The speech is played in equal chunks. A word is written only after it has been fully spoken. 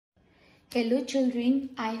Hello children,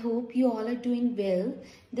 I hope you all are doing well.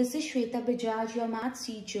 This is Shweta Bajaj, your maths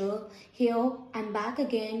teacher. Here I'm back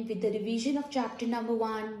again with the revision of chapter number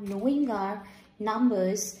 1, knowing our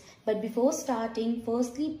numbers. But before starting,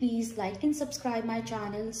 firstly please like and subscribe my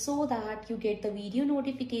channel so that you get the video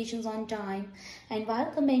notifications on time. And while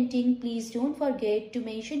commenting, please don't forget to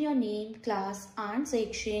mention your name, class and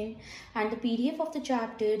section. And the PDF of the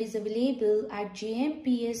chapter is available at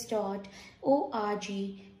jmps.org.in.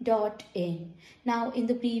 Now in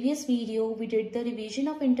the previous video we did the revision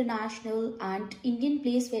of international and Indian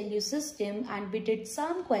place value system and we did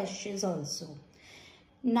some questions also.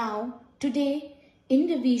 Now today in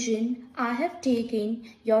revision I have taken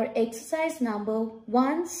your exercise number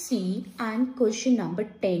 1C and question number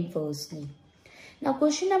 10 firstly. Now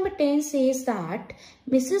question number 10 says that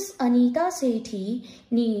Mrs. Anita Sethi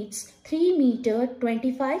needs 3 meter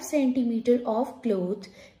 25 centimeter of cloth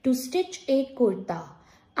to stitch a kurta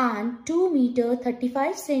and 2 meter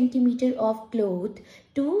 35 centimeter of cloth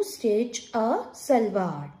to stitch a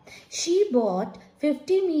salwar. She bought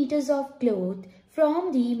 50 meters of cloth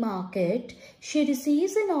from the market. She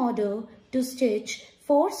receives an order to stitch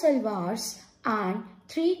 4 salwars and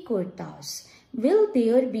 3 kurtas. Will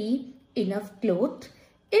there be enough cloth?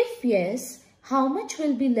 If yes, how much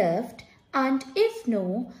will be left? And if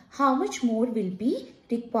no, how much more will be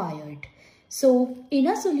required? So in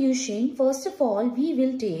a solution, first of all, we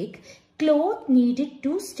will take cloth needed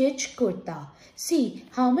to stitch kurta. See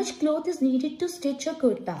how much cloth is needed to stitch a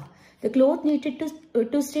kurta. The cloth needed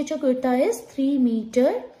to stitch a kurta is 3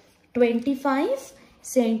 meter 25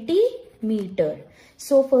 centimeter.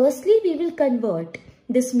 So firstly, we will convert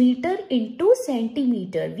this meter into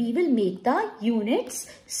centimeter. We will make the units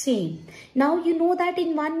same. Now you know that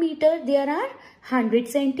in 1 meter there are 100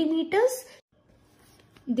 centimeters.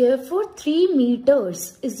 Therefore 3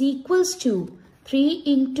 meters is equals to 3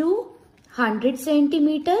 into 100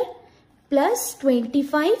 centimeter plus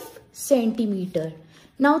 25 centimeter.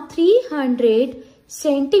 Now 300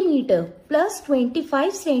 centimeter plus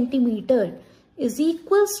 25 centimeter is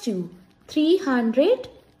equals to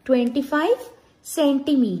 325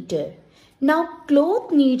 centimeter. Now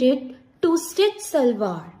cloth needed to stitch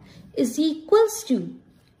salwar is equals to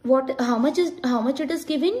what? How much it is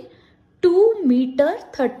given? 2 meter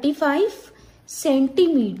 35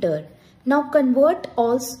 centimeter. Now convert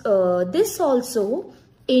also this also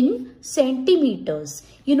in centimeters.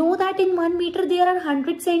 You know that in 1 meter there are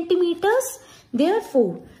 100 centimeters.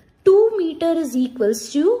 Therefore 2 meter is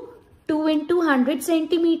equals to 2 into 100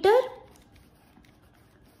 centimeter.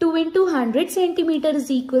 2 into 100 centimeter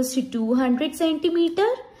is equals to 200 centimeter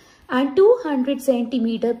and 200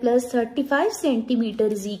 centimeter plus 35 centimeter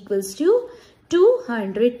is equals to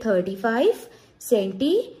 235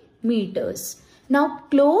 centimeters. Now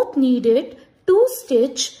cloth needed to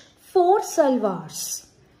stitch 4 salwars.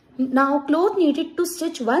 Now cloth needed to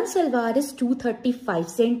stitch 1 salwar is 235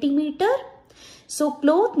 centimeter. So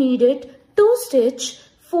cloth needed to stitch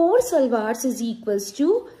 4 salwars is equals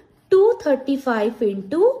to 235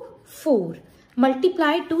 into 4.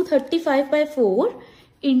 Multiply 235 by 4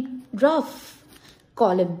 in rough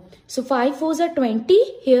column. So 5 4s are 20.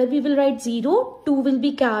 Here we will write 0. 2 will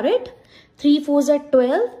be carried. 3 4s are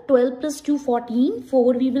 12. 12 plus 2 14.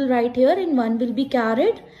 4 we will write here and 1 will be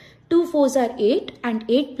carried. 2 4s are 8 and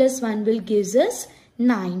 8 plus 1 will gives us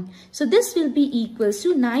 9. So this will be equals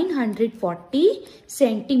to 940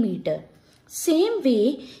 centimeter. Same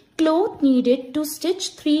way, cloth needed to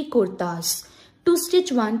stitch 3 kurtas. To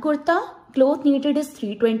stitch 1 kurta, cloth needed is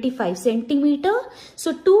 325 centimeter.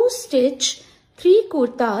 So to stitch 3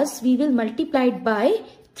 kurtas, we will multiply it by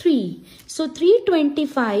 3. So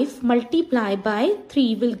 325 multiplied by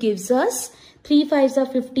 3 will gives us 3 5s are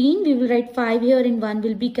 15. We will write 5 here and 1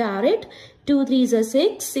 will be carried. 2 3s are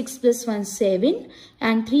 6. 6 plus 1 7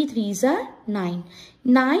 and 3 3s are 9.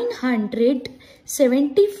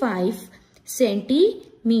 975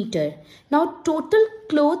 centimeter. Now total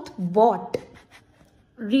cloth bought.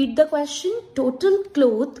 Read the question. Total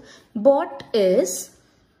cloth bought is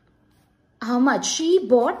how much? She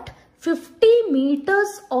bought 50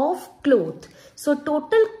 meters of cloth. So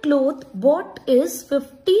total cloth bought is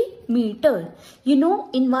 50 meter. You know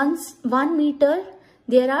in 1 meter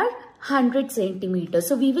there are 100 centimeters.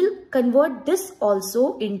 So we will convert this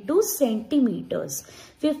also into centimeters.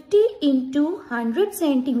 50 into 100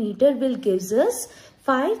 centimeter will gives us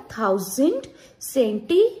 5000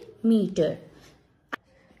 centimeter.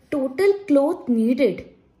 Total cloth needed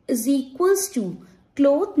is equals to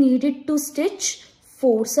cloth needed to stitch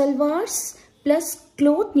 4 salwars plus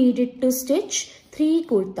cloth needed to stitch 3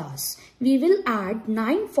 kurtas. We will add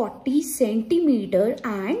 940 centimeter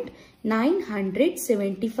and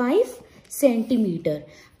 975 centimeter.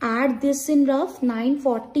 Add this in rough.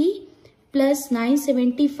 940 plus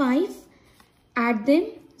 975. Add them.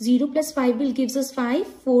 0 plus 5 will gives us 5.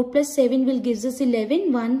 4 plus 7 will gives us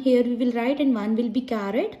 11. 1 here we will write and 1 will be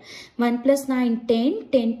carried. 1 plus 9, 10.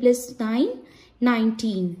 10 plus 9,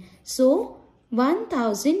 19. So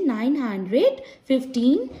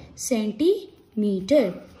 1915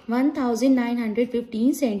 centimeter.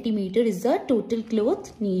 1915 centimeter is the total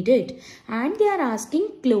cloth needed. And they are asking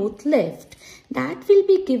cloth left. That will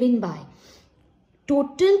be given by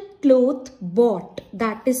total cloth bought,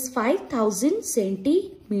 that is 5000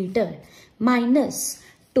 centimeter, minus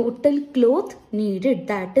total cloth needed,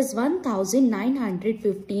 that is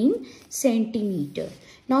 1915 centimeter.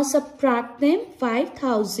 Now subtract them.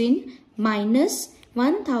 5000 minus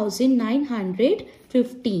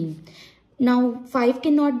 1915. Now 5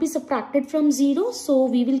 cannot be subtracted from 0, so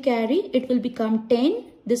we will carry. It will become 10.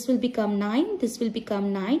 This will become 9, this will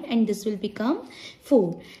become 9, and this will become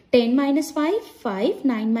 4. 10 minus 5, 5.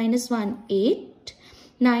 9 minus 1, 8.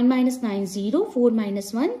 9 minus 9, 0. 4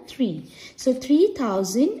 minus 1, 3. So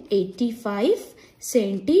 3085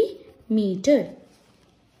 centimeter.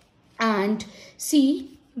 And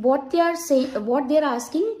see what they are saying, what they are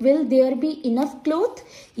asking, will there be enough cloth?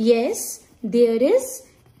 Yes, there is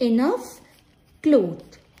enough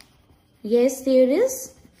cloth. Yes, there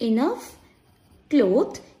is enough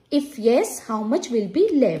cloth. If yes, how much will be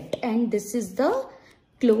left? And this is the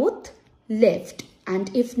cloth left. And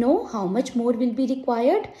if no, how much more will be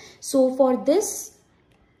required? So for this,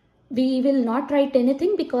 we will not write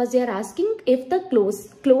anything because they are asking if the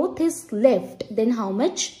cloth is left, then how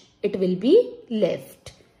much it will be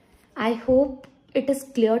left. I hope it is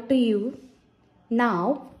clear to you.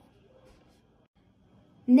 Now,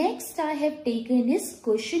 next I have taken is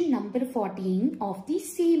question number 14 of the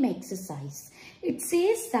same exercise. It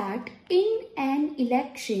says that in an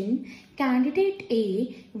election, candidate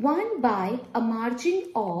A won by a margin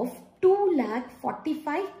of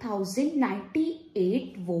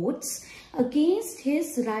 2,45,098 votes against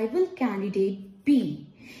his rival candidate B,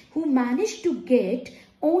 who managed to get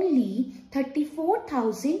only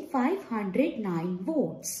 34,509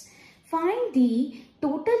 votes. Find the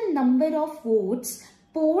total number of votes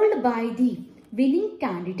polled by the winning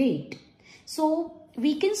candidate. So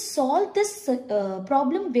we can solve this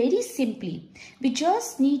problem very simply. We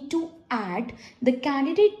just need to add the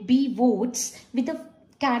candidate B votes with the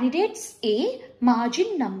candidate's A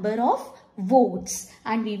margin number of votes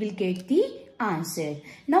and we will get the answer.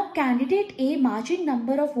 Now candidate A margin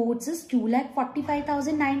number of votes is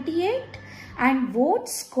 2,45,098 and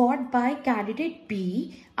votes scored by candidate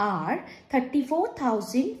B are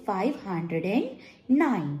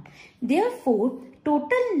 34,509. Therefore,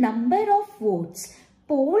 total number of votes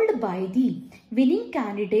polled by the winning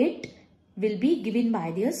candidate will be given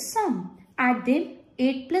by their sum. Add them.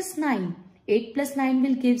 8 plus 9. 8 plus 9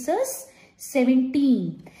 will gives us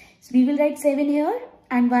 17. So we will write 7 here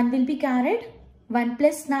and 1 will be carried. 1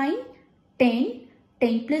 plus 9, 10.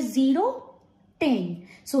 10 plus 0, 10.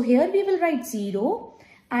 So here we will write 0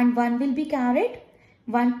 and 1 will be carried.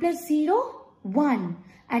 1 plus 0, 1.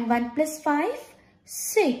 And 1 plus 5,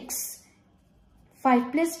 6.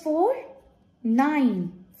 5 plus 4,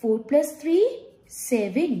 9. 4 plus 3,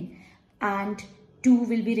 7. And 2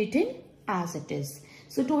 will be written as it is.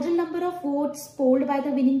 So total number of votes polled by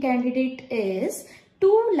the winning candidate is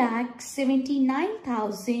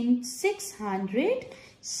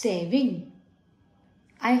 2,79,607.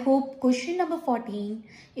 I hope question number 14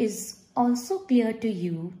 is also clear to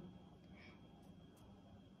you.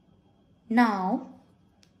 Now,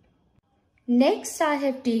 next I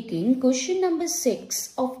have taken question number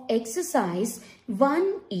 6 of exercise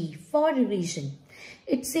 1E for revision.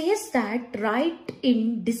 It says that write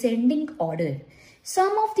in descending order.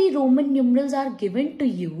 Some of the Roman numerals are given to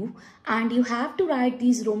you and you have to write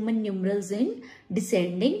these Roman numerals in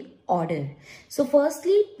descending order. So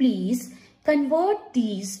firstly, please convert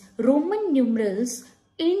these Roman numerals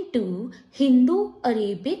into Hindu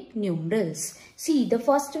Arabic numerals. See, the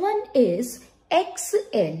first one is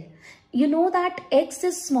XL. You know that X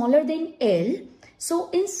is smaller than L.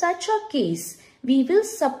 So in such a case, we will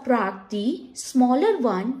subtract the smaller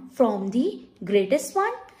one from the greatest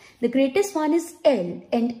one. The greatest one is L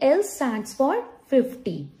and L stands for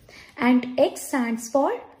 50 and X stands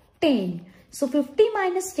for 10. So 50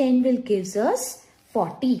 minus 10 will gives us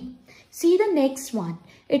 40. See the next one.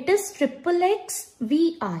 It is triple X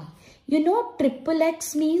VI. You know triple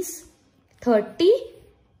X means 30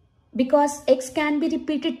 because X can be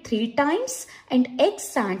repeated 3 times and X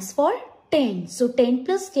stands for 10. So 10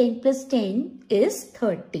 plus 10 plus 10 is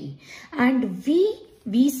 30. And V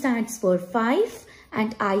stands for 5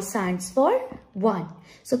 and I stands for 1.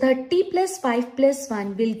 So 30 plus 5 plus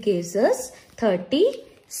 1 will gives us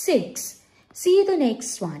 36. See the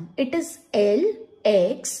next one. It is L,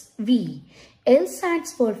 X, V. L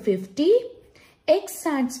stands for 50, X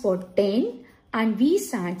stands for 10 and V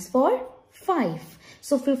stands for 5.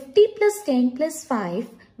 So 50 plus 10 plus 5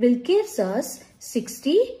 will gives us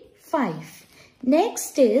 65.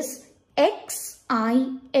 Next is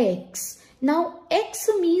XIX. Now X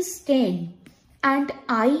means 10 and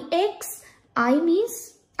IX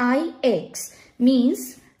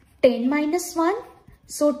means 10 minus 1.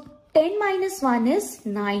 So 10 minus 1 is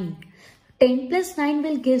 9. 10 plus 9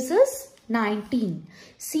 will gives us 19.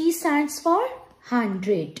 C stands for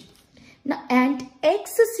 100. Now, and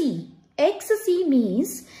XC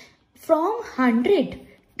means from 100,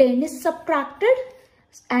 10 is subtracted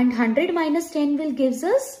and 100 minus 10 will gives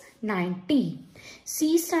us 90.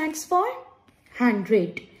 C stands for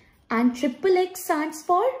 100 and triple X stands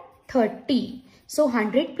for 30. So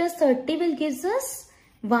 100 plus 30 will gives us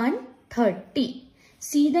 130.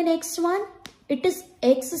 See the next one. It is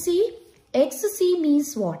XC. XC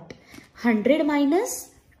means what? 100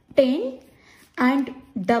 minus 10 and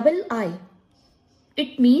double I.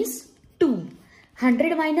 It means 2.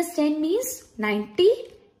 100 minus 10 means 90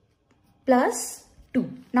 plus 2.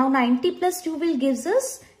 Now 90 plus 2 will gives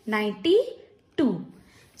us 92.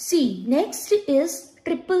 C. Next is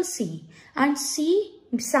triple C and C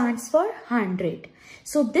stands for 100.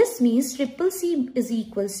 So this means triple C is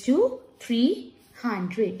equals to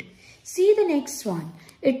 300. See the next one.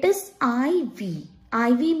 It is IV.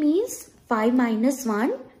 IV means 5 minus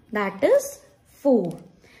 1, that is 4.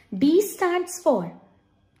 D stands for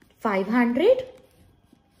 500.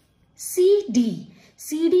 CD.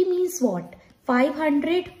 CD means what?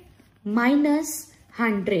 500 minus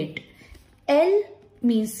 100. L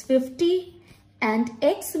means 50 and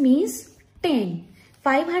X means 10.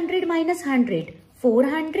 500 minus 100,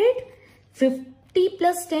 400. 50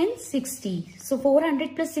 plus 10, 60. So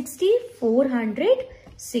 400 plus 60,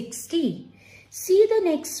 460. See the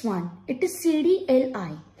next one. It is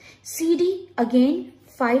CDLI. CD again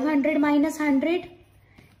 500 minus 100.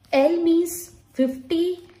 L means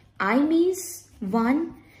 50. I means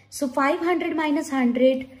 1. So 500 minus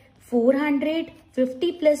 100, 400.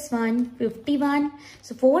 50 plus 1, 51.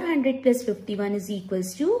 So 400 plus 51 is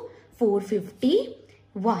equals to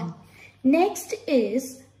 451. Next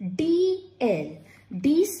is DL.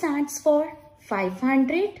 D stands for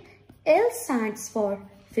 500. L stands for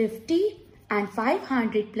 50. And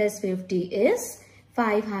 500 plus 50 is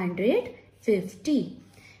 550.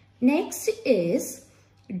 Next is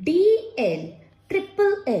DL.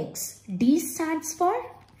 Triple X. D stands for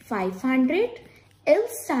 500. L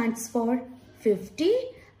stands for 50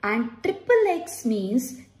 and triple X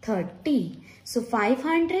means 30. So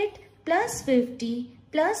 500 plus 50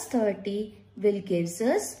 plus 30 will gives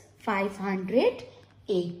us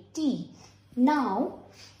 580. Now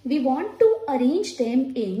we want to arrange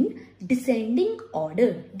them in descending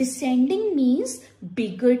order. Descending means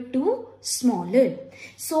bigger to smaller.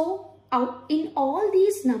 So in all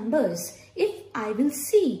these numbers, if I will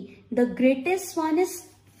see the greatest one is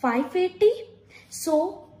 580,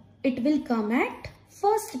 so it will come at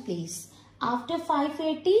first place. After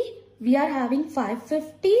 580, we are having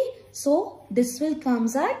 550. So this will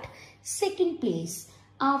comes at second place.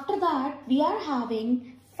 After that, we are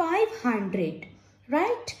having 500,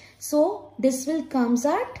 right? So this will comes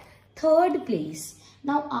at third place.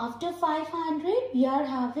 Now after 500, we are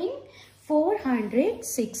having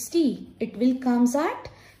 460. It will comes at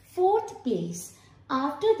fourth place.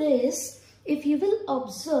 After this, if you will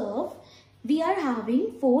observe, we are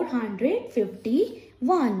having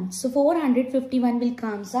 451. So 451 will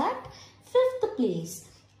comes at fifth place.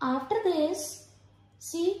 After this,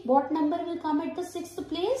 see what number will come at the sixth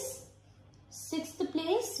place? Sixth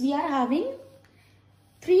place, we are having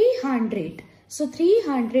 300. So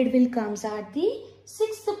 300 will comes at the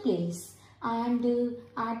sixth place. And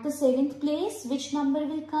at the seventh place, which number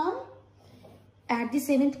will come? At the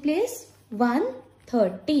seventh place,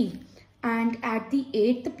 130. And at the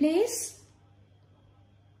eighth place,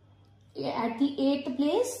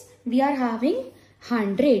 we are having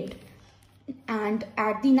 100. And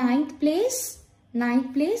at the ninth place,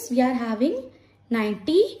 we are having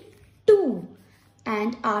 92.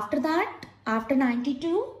 And after that, after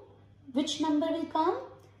 92, which number will come?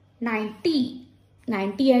 90.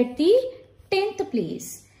 90 at the 10th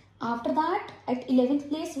place. After that, at 11th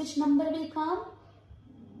place, which number will come?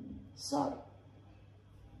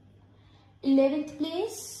 11th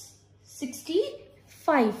place,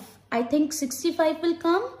 65. I think 65 will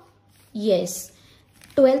come. Yes.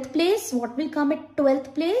 12th place, what will come at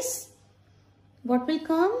 12th place? What will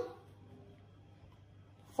come?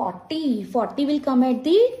 40. 40 will come at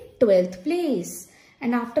the 12th place.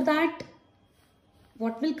 And after that,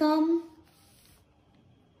 what will come?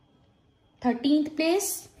 13th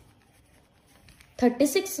place.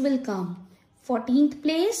 36 will come. 14th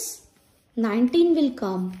place, 19 will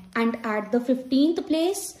come. And at the 15th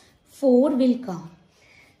place, 4 will come.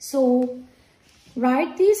 So,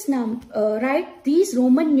 write these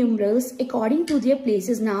Roman numerals according to their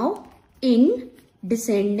places now in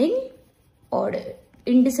descending order.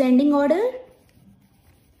 In descending order,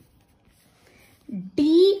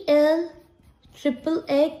 DL triple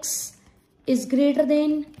X is greater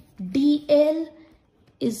than DL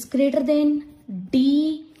is greater than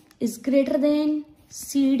D is greater than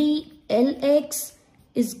CD LX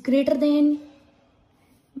is greater than,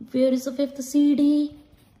 where is the fifth CD?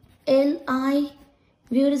 LI,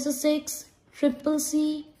 where is the sixth? Triple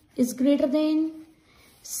C is greater than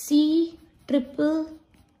C triple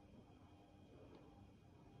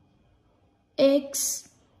X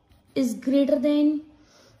is greater than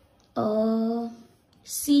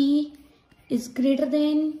C is greater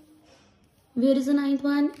than, where is the ninth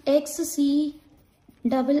one? XC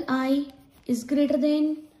double I is greater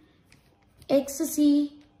than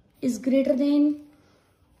XC is greater than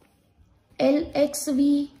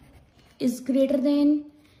LXV is greater than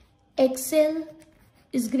XL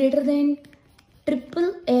is greater than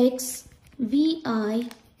triple X VI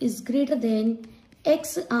is greater than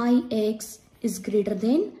XIX is greater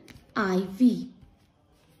than IV.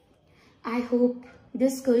 I hope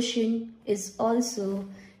this question is also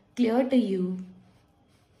clear to you.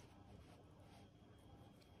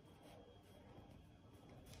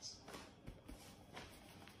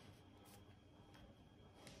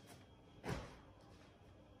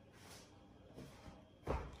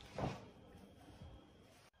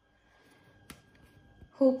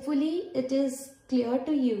 Hopefully it is clear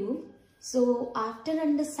to you. So after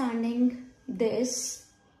understanding this,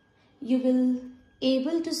 you will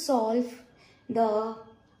able to solve the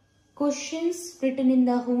questions written in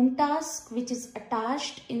the home task, which is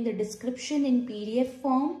attached in the description in PDF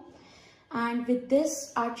form. And with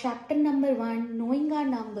this, our chapter number 1, knowing our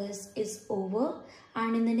numbers, is over.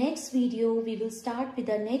 And in the next video, we will start with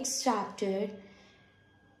the next chapter.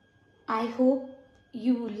 I hope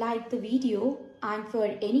you like the video, and for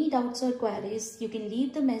any doubts or queries, you can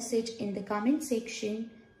leave the message in the comment section.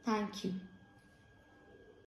 Thank you.